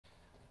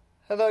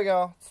Hello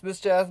y'all, it's Miss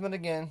Jasmine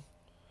again.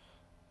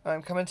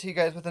 I'm coming to you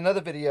guys with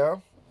another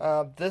video.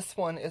 This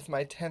one is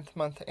my 10th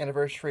month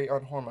anniversary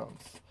on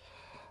hormones.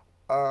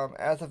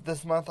 As of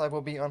this month, I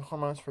will be on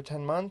hormones for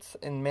 10 months.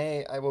 In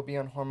May, I will be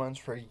on hormones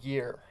for a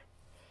year.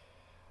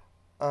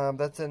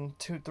 That's in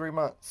 2-3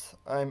 months.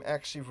 I'm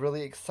actually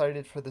really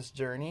excited for this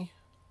journey.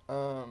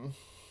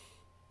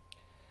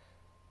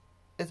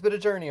 It's been a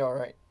journey,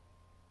 alright.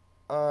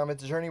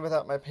 It's a journey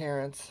without my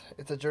parents.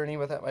 It's a journey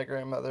without my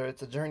grandmother.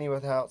 It's a journey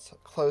without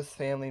close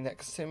family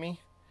next to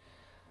me.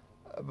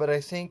 But I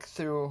think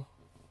through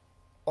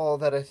all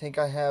that, I think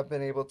I have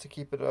been able to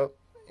keep it up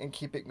and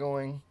keep it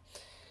going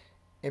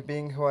and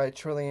being who I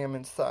truly am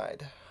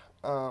inside.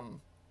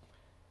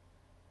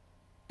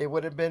 It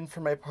would have been for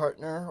my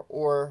partner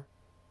or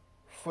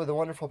for the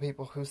wonderful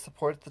people who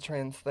support the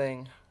trans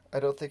thing,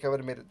 I don't think I would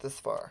have made it this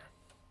far.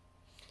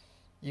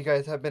 You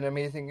guys have been an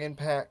amazing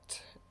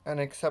impact on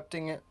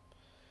accepting it,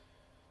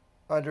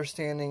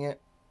 understanding it,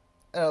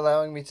 and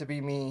allowing me to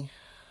be me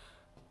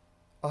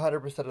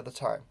 100% of the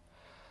time.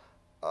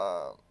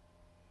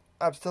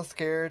 I'm still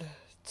scared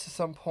to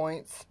some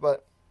points,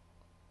 but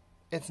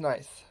it's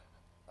nice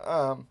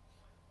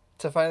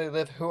to finally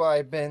live who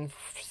I've been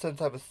since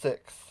I was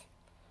 6.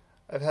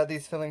 I've had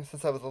these feelings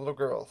since I was a little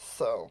girl,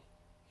 so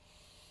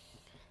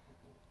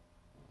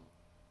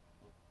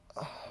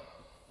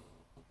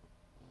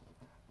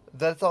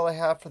that's all I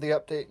have for the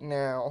update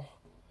now.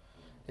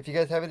 If you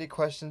guys have any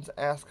questions,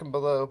 ask them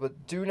below,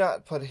 but do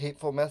not put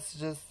hateful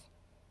messages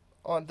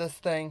on this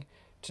thing.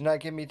 Do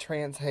not give me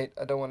trans hate.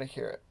 I don't want to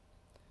hear it.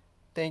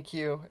 Thank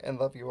you, and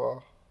love you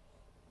all.